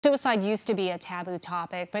Suicide used to be a taboo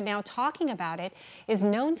topic, but now talking about it is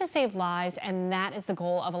known to save lives, and that is the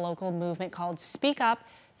goal of a local movement called Speak Up,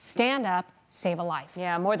 Stand Up, Save a Life.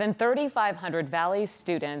 Yeah, more than 3,500 Valley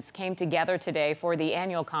students came together today for the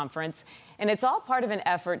annual conference, and it's all part of an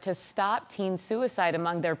effort to stop teen suicide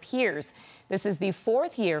among their peers. This is the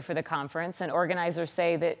fourth year for the conference, and organizers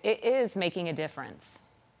say that it is making a difference.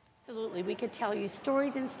 Absolutely. We could tell you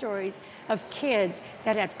stories and stories of kids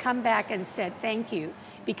that have come back and said, thank you.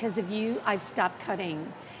 Because of you, I've stopped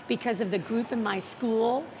cutting. Because of the group in my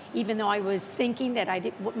school, even though I was thinking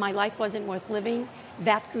that my life wasn't worth living,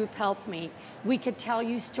 that group helped me. We could tell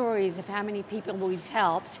you stories of how many people we've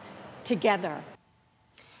helped together.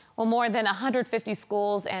 Well, more than 150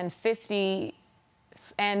 schools and 50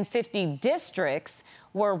 districts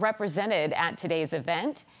were represented at today's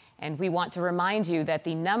event. And we want to remind you that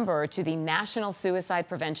the number to the National Suicide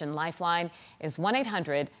Prevention Lifeline is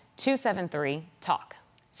 1-800-273-TALK.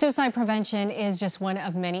 Suicide prevention is just one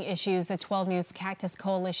of many issues the 12 News Cactus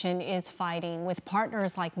Coalition is fighting. With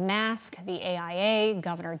partners like MASK, the AIA,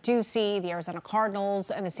 Governor Ducey, the Arizona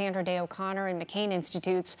Cardinals, and the Sandra Day O'Connor and McCain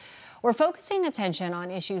Institutes, we're focusing attention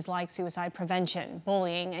on issues like suicide prevention,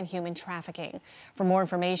 bullying, and human trafficking. For more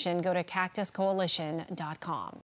information, go to cactuscoalition.com.